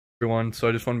Everyone, so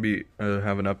I just want to be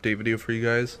have an update video for you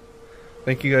guys.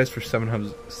 Thank you guys for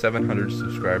 700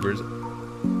 subscribers.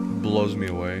 Blows me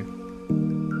away.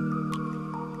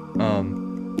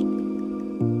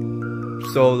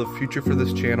 So the future for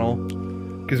this channel,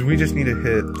 because we just need to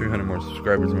hit 300 more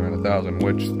subscribers around 1,000,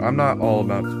 which I'm not all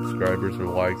about subscribers or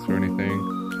likes or anything,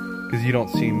 because you don't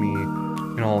see me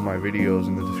in all of my videos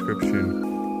in the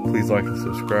description. Please like and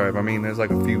subscribe. I mean, there's like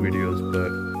a few videos,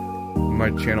 but my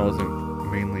channel isn't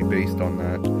mainly based on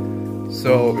that.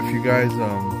 So if you guys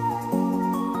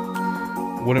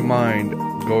wouldn't mind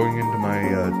going into my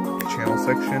channel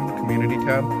section, community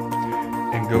tab,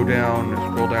 and go down and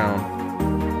scroll down,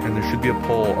 and there should be a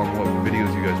poll on what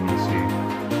videos you guys want to see.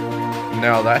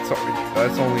 Now that's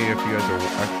only if you guys are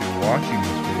actually watching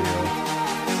this video,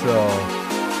 so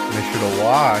make sure to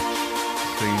watch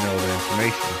so you know the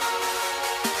information.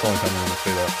 That's the only time I'm going to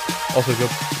say that. Also,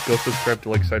 go subscribe to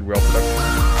Lakeside Rail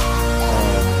Productions.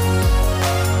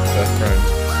 Best friend.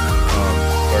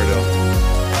 Sorry to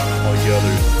all you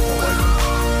others that like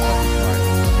him.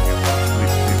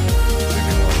 Please leave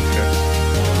me alone, okay?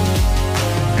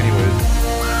 Anyways,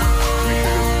 make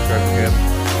sure to subscribe to him.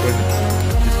 Go to the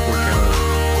Discord channel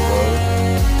below.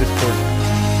 Discord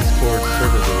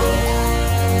server below.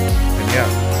 And yeah,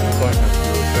 that's all I have to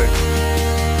really say.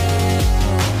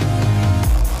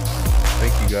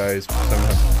 Thank you guys for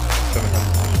 700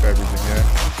 subscribers again.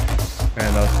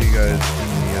 And I'll see you guys in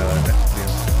the next video.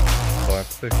 That's all I have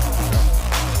to say. Peace out.